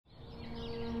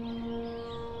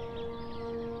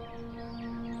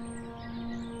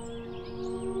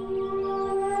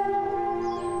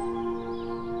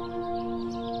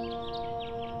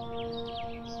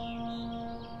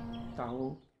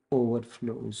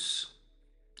Overflows,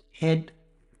 head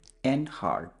and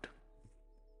heart.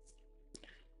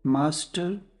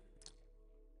 Master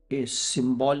is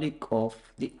symbolic of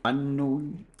the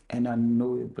unknown and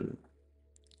unknowable.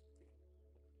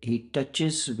 He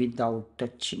touches without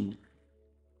touching.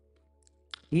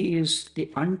 He is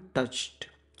the untouched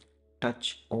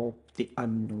touch of the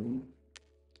unknown.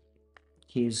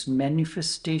 He is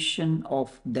manifestation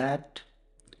of that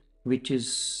which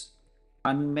is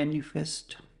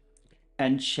unmanifest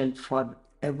and shall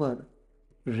forever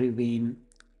remain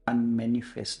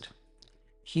unmanifest.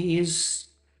 He is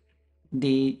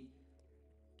the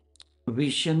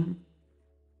vision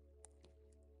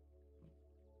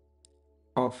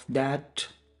of that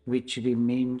which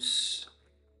remains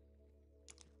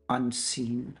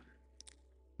unseen.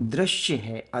 दृश्य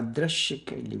है अदृश्य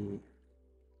के लिए.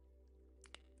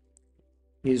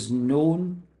 Is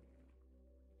known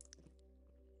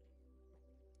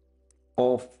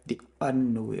of the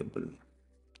unknowable.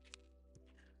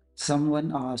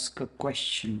 Someone asked a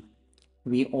question.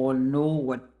 We all know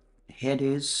what head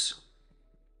is,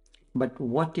 but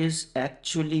what is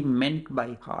actually meant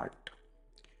by heart?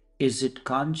 Is it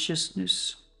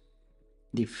consciousness,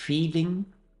 the feeling,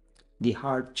 the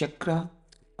heart chakra,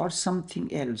 or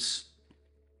something else?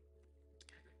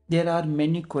 There are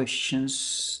many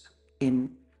questions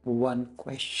in one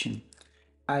question.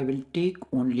 I will take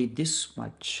only this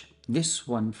much, this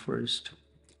one first.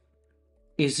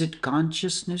 Is it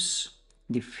consciousness,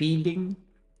 the feeling,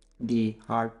 the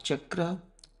heart chakra,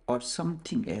 or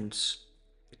something else?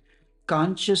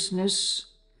 Consciousness,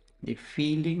 the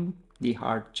feeling, the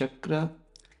heart chakra,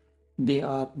 they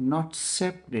are not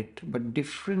separate but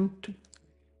different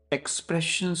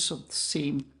expressions of the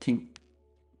same thing.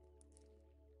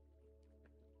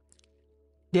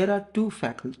 There are two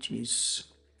faculties.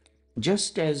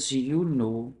 Just as you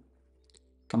know,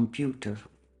 computer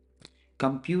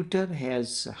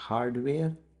has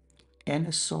hardware and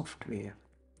a software.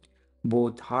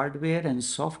 Both hardware and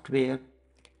software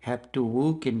have to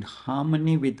work in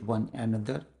harmony with one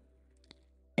another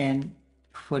and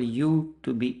for you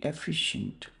to be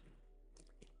efficient.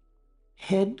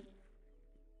 Head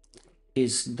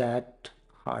is that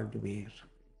hardware.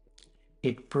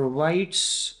 It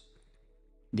provides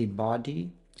the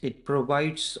body, it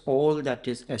provides all that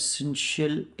is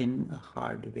essential in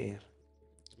hardware.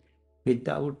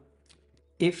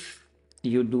 If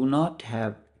you do not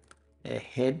have a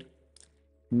head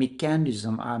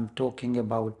mechanism, I'm talking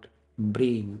about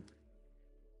brain,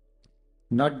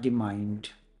 not the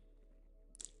mind,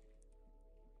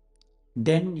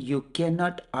 then you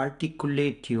cannot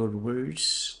articulate your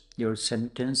words, your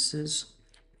sentences,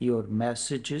 your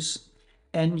messages,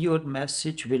 and your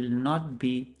message will not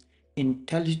be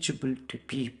intelligible to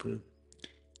people.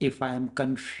 If I am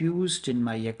confused in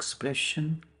my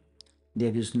expression,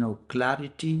 there is no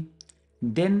clarity,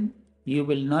 then you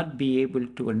will not be able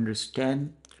to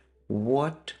understand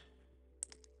what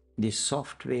the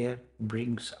software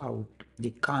brings out,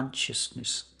 the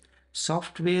consciousness.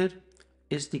 Software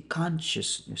is the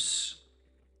consciousness,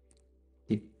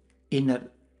 the inner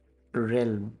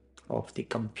realm of the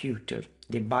computer,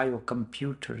 the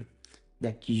biocomputer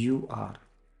that you are.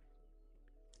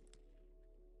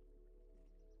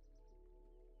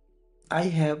 I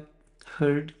have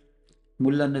heard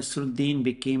Mullah Nasruddin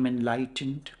became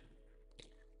enlightened.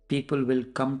 People will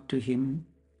come to him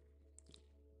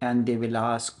and they will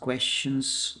ask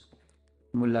questions.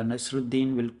 Mullah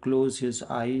Nasruddin will close his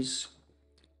eyes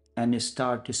and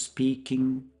start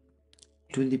speaking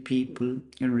to the people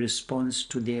in response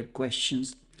to their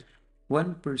questions.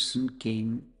 One person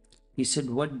came, he said,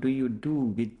 what do you do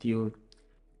with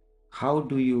how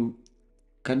do you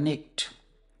connect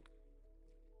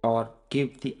or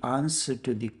give the answer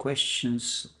to the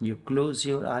questions? You close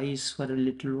your eyes for a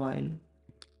little while,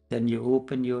 then you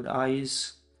open your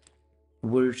eyes,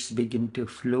 words begin to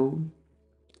flow.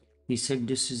 He said,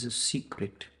 this is a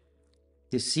secret.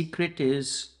 The secret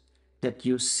is that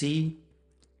you see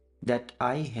that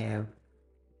I have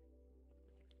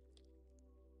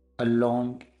a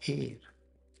long hair.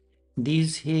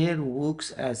 These hair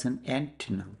works as an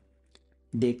antenna.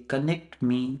 They connect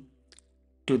me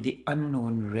to the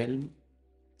unknown realm,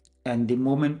 and the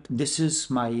moment this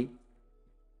is my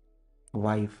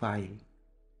Wi-Fi,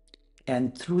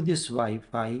 and through this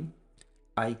Wi-Fi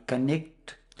I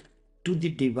connect to the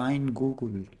divine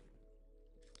Google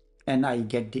and I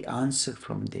get the answer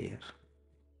from there.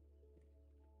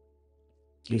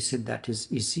 He said, that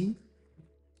is easy.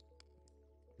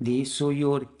 So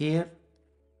your hair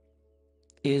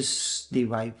is the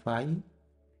Wi-Fi?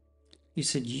 He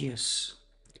said, yes.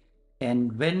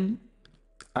 And when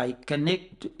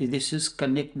this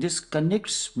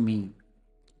connects me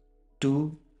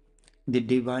to the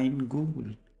divine goal.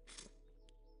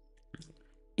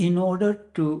 In order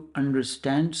to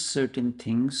understand certain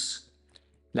things,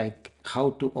 like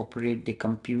how to operate the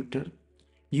computer,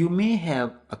 you may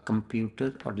have a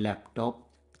computer or laptop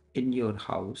in your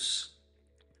house,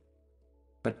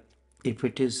 but if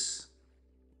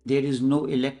there is no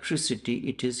electricity,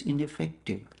 it is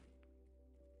ineffective.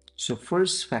 So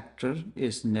first factor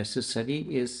is necessary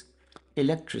is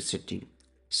electricity.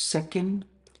 Second,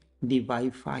 the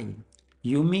Wi-Fi.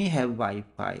 You may have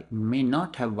Wi-Fi, may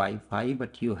not have Wi-Fi,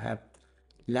 but you have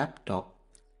laptop.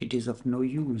 It is of no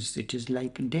use. It is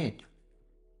like dead.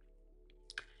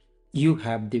 You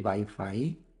have the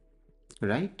Wi-Fi,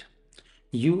 right?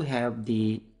 You have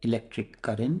the electric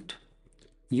current.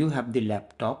 You have the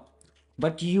laptop,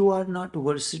 but you are not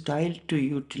versatile to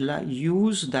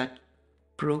use that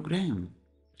program.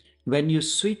 When you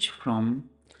switch from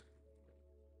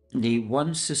the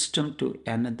one system to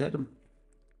another,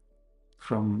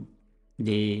 from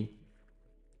the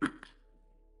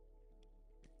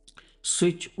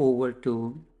switch over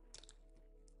to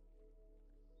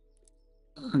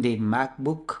the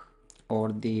MacBook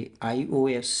or the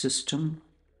iOS system,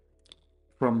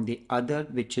 from the other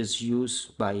which is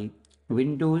used by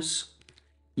Windows,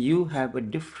 you have a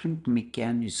different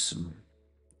mechanism.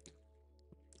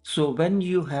 So when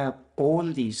you have all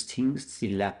these things,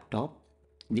 the laptop,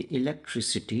 the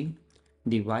electricity,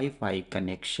 the Wi-Fi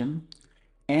connection,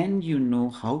 and you know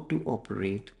how to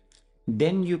operate,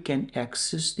 then you can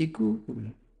access the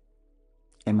Google.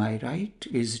 Am I right?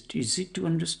 Is it easy to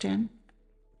understand?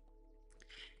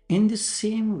 In the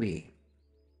same way,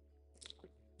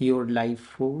 your life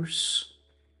force,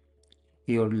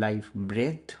 your life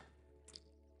breath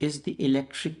is the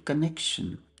electric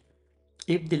connection.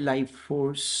 If the life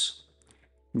force,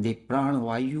 the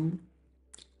pranavayu,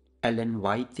 Ellen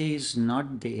White is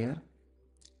not there,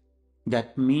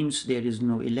 that means there is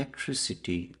no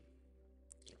electricity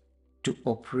to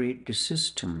operate the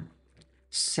system.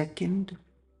 Second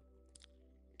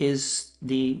is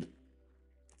the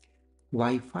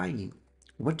Wi-Fi.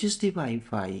 What is the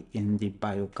Wi-Fi in the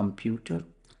biocomputer,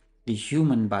 the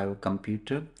human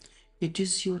biocomputer? It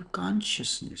is your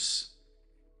consciousness.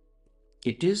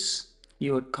 It is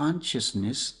your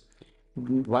consciousness.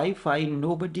 Wi-Fi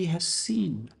nobody has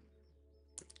seen,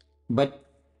 but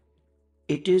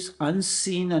it is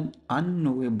unseen and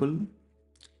unknowable,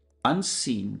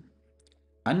 unseen,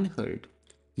 unheard,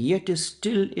 yet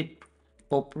still it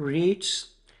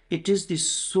operates. It is the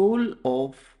soul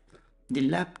of the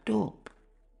laptop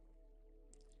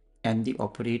and the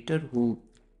operator who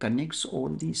connects all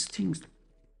these things.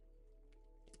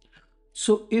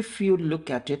 So if you look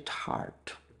at it,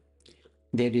 heart,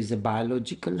 there is a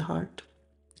biological heart.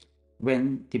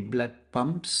 When the blood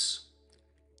pumps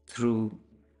through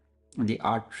the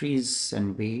arteries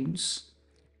and veins,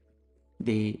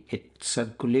 it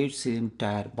circulates the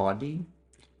entire body.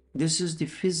 This is the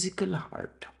physical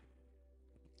heart.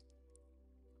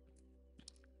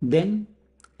 Then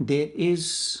there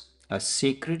is a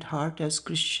sacred heart, as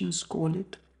Christians call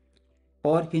it,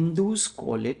 or Hindus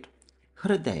call it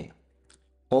Hriday,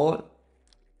 or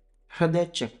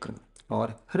Hriday Chakra,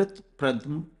 or Hrit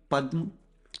Padma.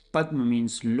 Padma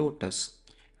means lotus.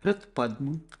 Hrit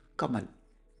Padma, Kamal,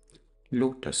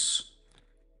 lotus,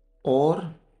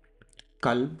 or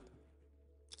Kalb.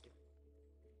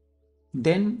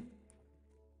 Then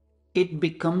it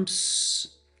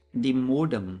becomes the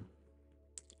modem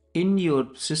in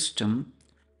your system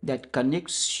that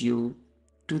connects you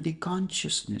to the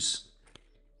consciousness.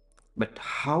 But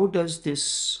how does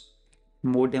this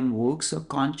modem works or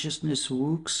consciousness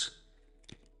works?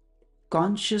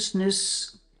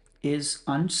 Consciousness is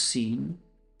unseen.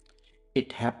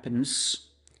 It happens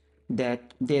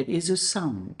that there is a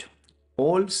sound.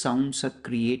 All sounds are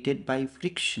created by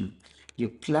friction. You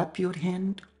clap your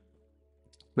hand.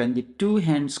 When the two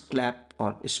hands clap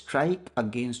or strike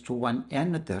against one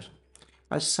another,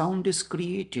 a sound is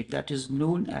created that is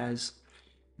known as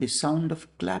the sound of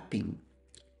clapping.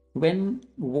 When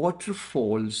water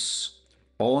falls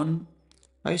on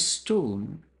a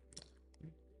stone,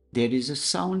 there is a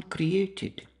sound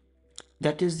created.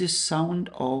 That is the sound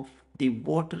of the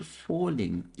water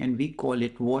falling, and we call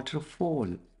it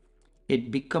waterfall.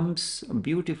 It becomes a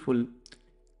beautiful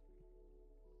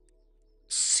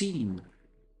scene,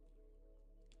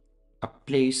 a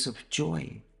place of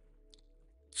joy.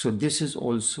 So this is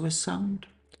also a sound.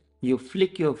 You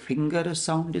flick your finger, a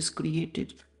sound is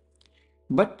created.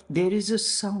 But there is a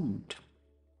sound.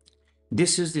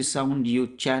 This is the sound. You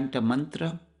chant a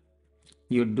mantra,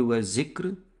 you do a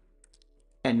zikr,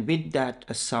 And with that,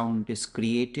 a sound is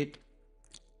created.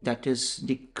 That is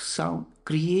the sound,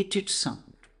 created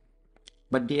sound.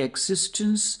 But the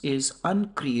existence is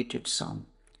uncreated sound.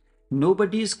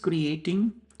 Nobody is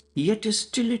creating, yet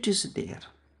still it is there.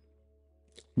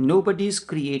 Nobody is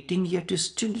creating, yet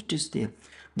still it is there.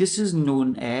 This is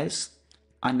known as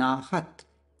anahat.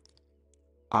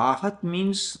 Ahat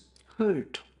means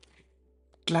heard,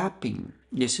 clapping.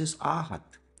 This is ahat.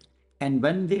 And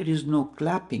when there is no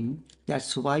clapping,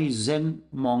 that's why Zen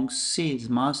monk says,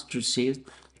 master says,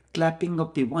 clapping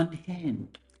of the one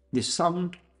hand, the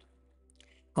sound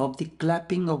of the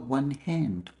clapping of one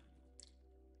hand.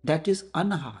 That is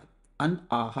anahat,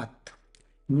 anahat.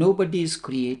 Nobody is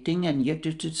creating and yet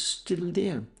it is still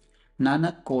there.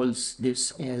 Nanak calls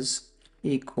this as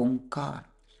ek onkar.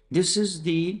 This is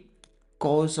the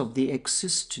cause of the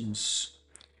existence.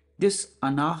 This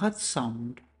anahat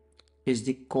sound is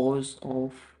the cause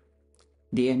of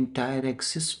the entire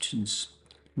existence.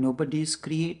 Nobody is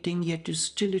creating, yet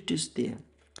still it is there.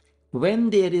 When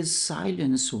there is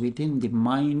silence within the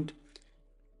mind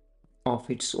of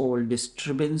its all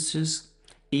disturbances,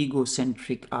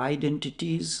 egocentric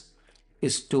identities, a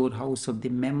storehouse of the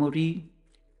memory,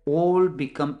 all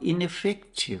become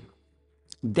ineffective.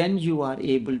 Then you are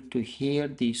able to hear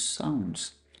these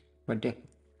sounds. But a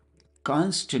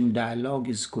constant dialogue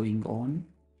is going on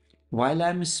while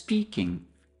I'm speaking,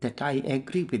 that I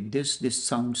agree with this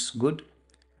sounds good.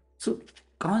 So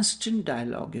constant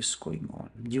dialogue is going on.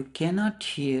 You cannot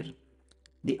hear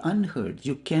the unheard.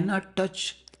 You cannot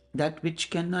touch that which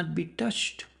cannot be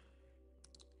touched.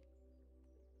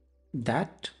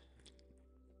 That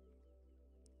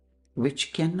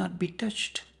which cannot be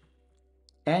touched.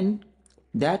 And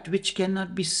that which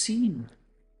cannot be seen.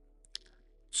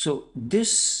 So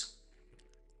this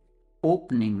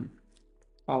opening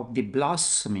of the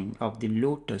blossoming of the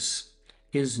lotus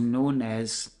is known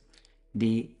as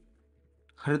the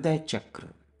Hridaya Chakra.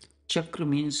 Chakra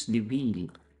means the wheel.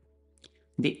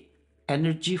 The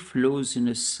energy flows in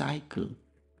a cycle.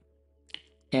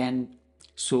 And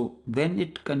so when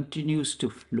it continues to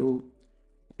flow,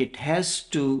 it has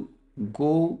to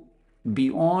go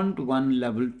beyond one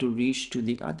level to reach to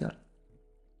the other.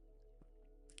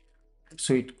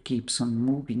 So it keeps on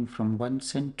moving from one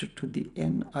center to the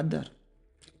other.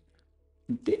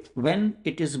 When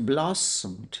it is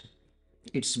blossomed,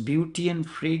 its beauty and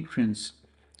fragrance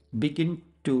begin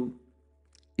to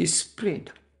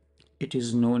spread. It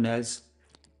is known as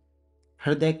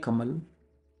Hriday Kamal.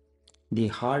 The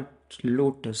heart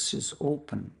lotus is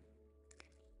open.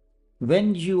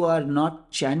 When you are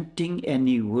not chanting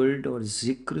any word or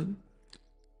zikr,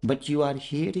 but you are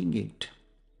hearing it,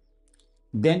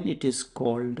 then it is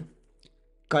called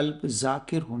Kalb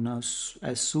Zakir Hona,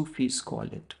 as Sufis call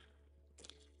it.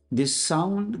 This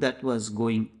sound that was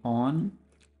going on,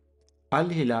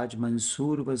 Al-Hilaj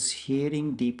Mansoor was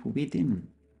hearing deep within.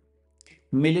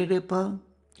 Milarepa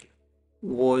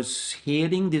was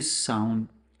hearing this sound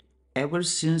ever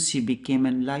since he became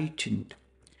enlightened.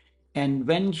 And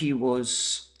when he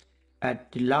was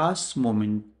at the last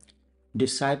moment,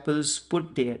 disciples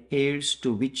put their ears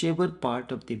to whichever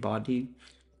part of the body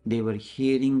they were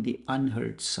hearing the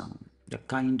unheard sound, the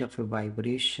kind of a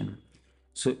vibration.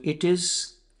 So it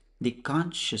is the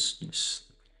consciousness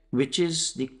which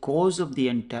is the cause of the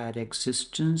entire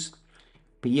existence,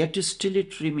 but yet still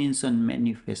it remains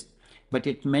unmanifest. But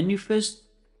it manifests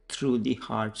through the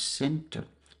heart center.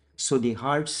 So the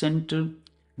heart center,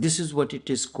 this is what it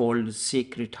is called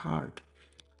sacred heart.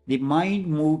 The mind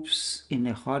moves in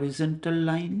a horizontal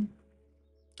line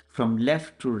from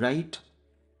left to right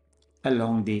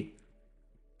along the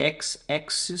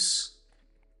x-axis,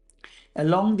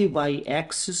 along the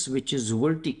y-axis, which is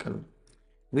vertical,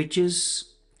 which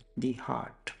is the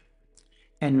heart.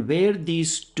 And where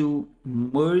these two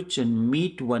merge and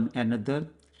meet one another,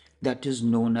 that is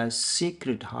known as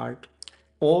sacred heart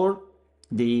or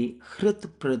the Hrit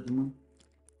Pradma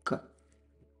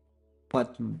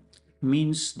Padma,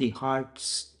 means the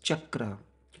heart's chakra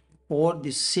or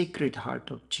the sacred heart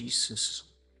of Jesus.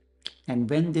 And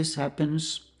when this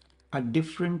happens, a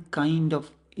different kind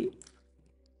of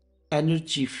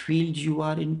energy field you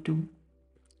are into,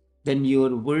 then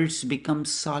your words become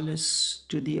solace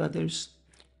to the others.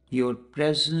 Your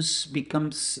presence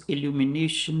becomes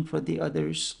illumination for the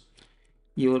others.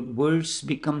 Your words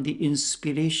become the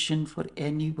inspiration for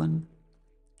anyone.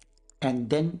 And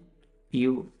then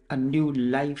a new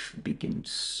life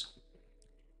begins.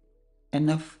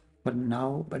 Enough for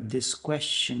now, but this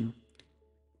question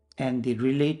and the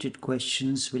related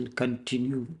questions will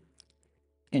continue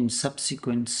in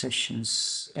subsequent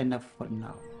sessions. Enough for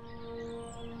now.